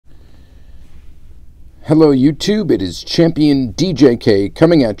Hello YouTube, it is Championdjk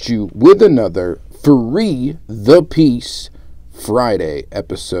coming at you with another Free the Piece Friday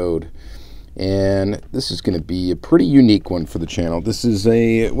episode. And this is going to be a pretty unique one for the channel. This is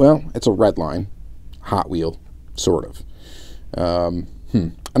it's a Redline, Hot Wheel, sort of. I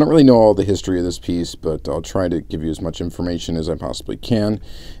don't really know all the history of this piece, but I'll try to give you as much information as I possibly can.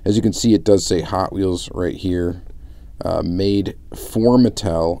 As you can see, it does say Hot Wheels right here. Made for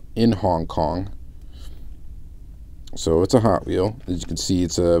Mattel in Hong Kong. So it's a Hot Wheel. As you can see,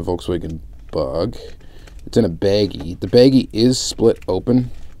 it's a Volkswagen Bug. It's in a baggie. The baggie is split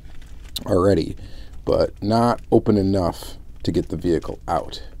open already, but not open enough to get the vehicle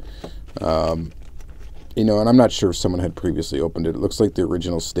out. And I'm not sure if someone had previously opened it. It looks like the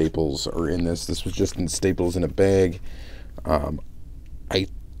original staples are in this. This was just in staples in a bag.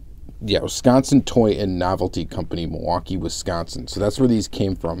 Wisconsin Toy and Novelty Company, Milwaukee, Wisconsin. So that's where these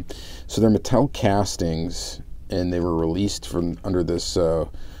came from. So they're Mattel castings, and they were released from under this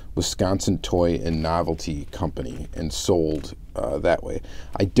Wisconsin Toy and Novelty Company and sold that way.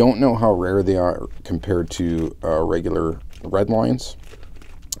 I don't know how rare they are compared to regular Redlines.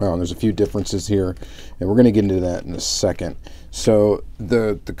 There's a few differences here, and we're going to get into that in a second. So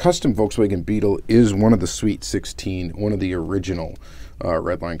the custom Volkswagen Beetle is one of the Sweet 16, one of the original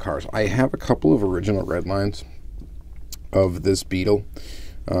Redline cars. I have a couple of original Redlines of this Beetle.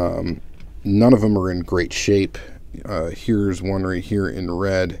 None of them are in great shape. Here's one right here in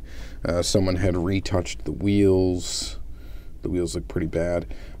red. Someone had retouched the wheels. The wheels look pretty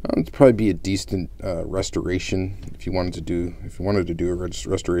bad. It'd probably be a decent restoration if you wanted to do a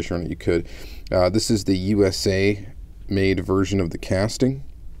restoration on it. You could. This is the USA made version of the casting.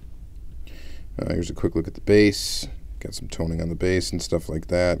 Here's a quick look at the base. Got some toning on the base and stuff like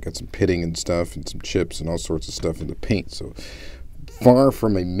that. Got some pitting and stuff and some chips and all sorts of stuff in the paint. So far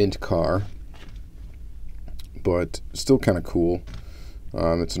from a mint car, but still kind of cool.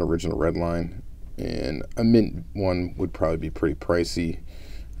 It's an original Redline, and a mint one would probably be pretty pricey.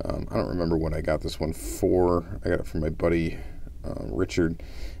 I don't remember what I got this one for. I got it from my buddy Richard,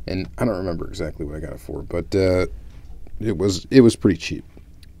 and I don't remember exactly what I got it for, but it was pretty cheap.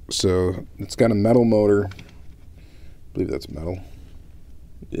 So it's got a metal motor. I believe that's metal.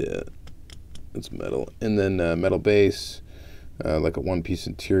 Yeah, it's metal. And then metal base, like a one-piece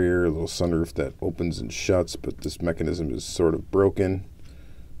interior, a little sunroof that opens and shuts, but this mechanism is sort of broken.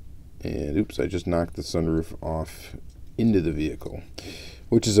 And oops, I just knocked the sunroof off into the vehicle,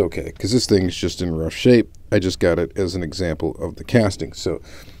 which is okay, because this thing's just in rough shape. I just got it as an example of the casting. So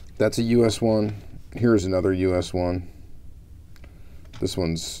that's a US one. Here's another US one. This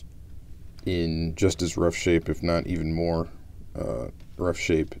one's in just as rough shape, if not even more rough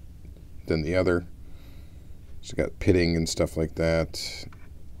shape than the other. It's got pitting and stuff like that.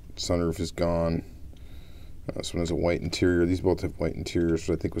 Sunroof is gone. This one has a white interior. These both have white interiors,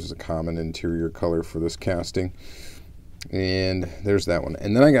 which I think was a common interior color for this casting. And there's that one.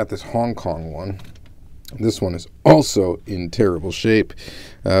 And then I got this Hong Kong one. This one is also in terrible shape,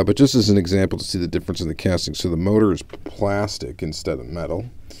 but just as an example to see the difference in the casting. So the motor is plastic instead of metal.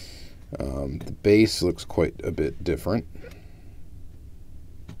 The base looks quite a bit different.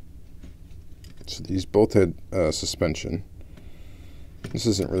 So these both had suspension. This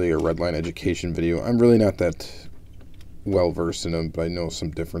isn't really a Redline education video. I'm really not that well versed in them, but I know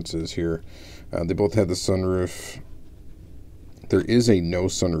some differences here. They both had the sunroof. There is a no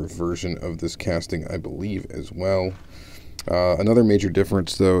sunroof version of this casting, I believe, as well. Another major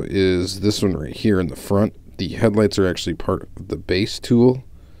difference, though, is this one right here in the front. The headlights are actually part of the base tool,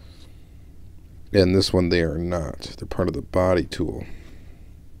 and this one they are not. They're part of the body tool.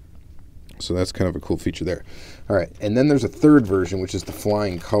 So that's kind of a cool feature there. All right, and then there's a third version, which is the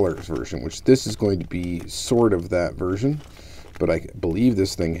Flying Colors version, which this is going to be sort of that version, but I believe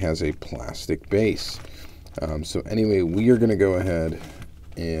this thing has a plastic base. So anyway, we are going to go ahead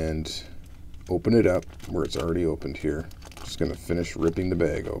and open it up where it's already opened here. Just going to finish ripping the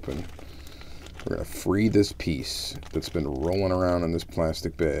bag open. We're going to free this piece that's been rolling around in this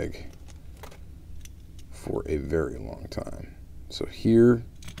plastic bag for a very long time. So here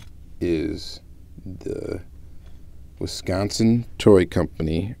is the Wisconsin Toy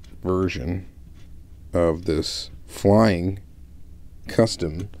Company version of this Flying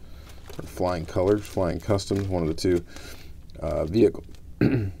Custom, or Flying Colors, Flying Custom, one of the two, vehicle.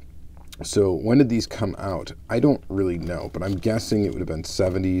 So when did these come out? I don't really know, but I'm guessing it would have been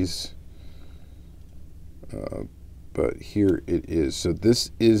 70s. But here it is. So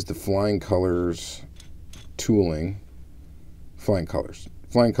this is the Flying Colors tooling, Flying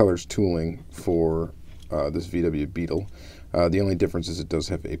Colors tooling for this VW Beetle. The only difference is it does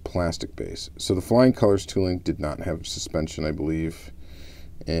have a plastic base. So the Flying Colors tooling did not have suspension, I believe.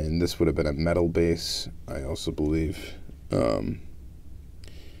 And this would have been a metal base, I also believe. These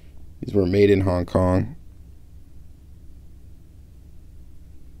were made in Hong Kong.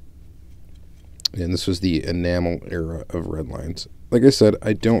 And this was the enamel era of Redlines. Like I said,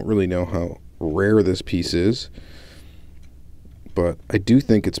 I don't really know how rare this piece is, but I do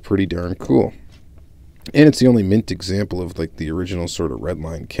think it's pretty darn cool. And it's the only mint example of like the original sort of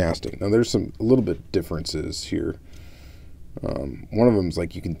Redline casting. Now there's a little bit differences here. One of them is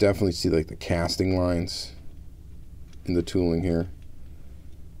like you can definitely see like the casting lines in the tooling here.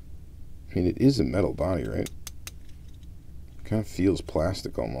 I mean, it is a metal body, right? Kind of feels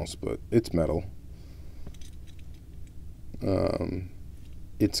plastic almost, but it's metal.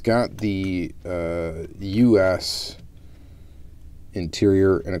 It's got the US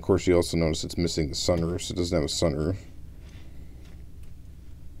interior, and of course you also notice it's missing the sunroof, so it doesn't have a sunroof.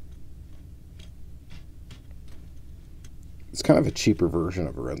 It's kind of a cheaper version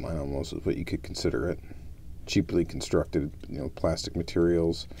of a Redline almost, is what you could consider it. Cheaply constructed, you know, plastic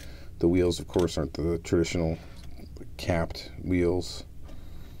materials. The wheels, of course, aren't the traditional capped wheels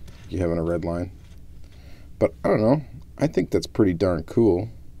you have in a Redline. But I don't know. I think that's pretty darn cool.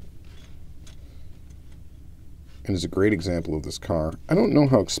 And is a great example of this car. I don't know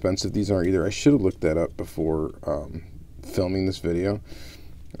how expensive these are either. I should have looked that up before filming this video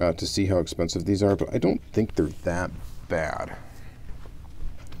to see how expensive these are, but I don't think they're that bad.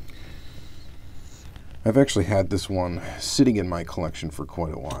 I've actually had this one sitting in my collection for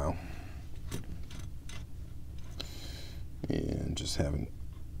quite a while. And just haven't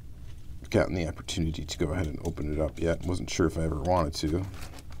gotten the opportunity to go ahead and open it up yet. Wasn't sure if I ever wanted to.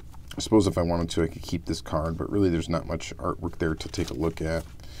 I suppose if I wanted to, I could keep this card, but really there's not much artwork there to take a look at.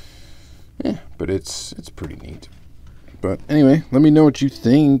 Yeah, but it's pretty neat. But anyway, let me know what you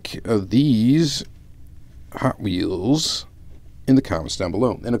think of these Hot Wheels in the comments down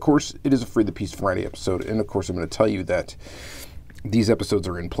below. And of course, it is a Free the Piece Friday episode. And of course, I'm going to tell you that these episodes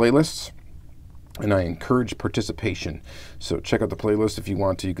are in playlists, and I encourage participation. So check out the playlist if you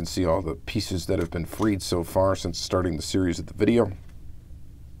want to. You can see all the pieces that have been freed so far since starting the series of the video.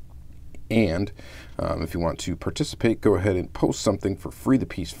 And if you want to participate, go ahead and post something for Free the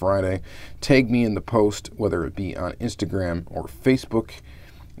Piece Friday. Tag me in the post, whether it be on Instagram or Facebook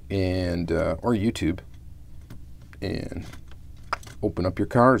and or YouTube. And open up your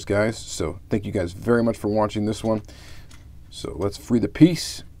cars, guys. So thank you guys very much for watching this one. So let's free the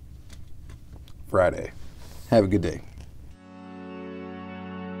piece Friday. Have a good day.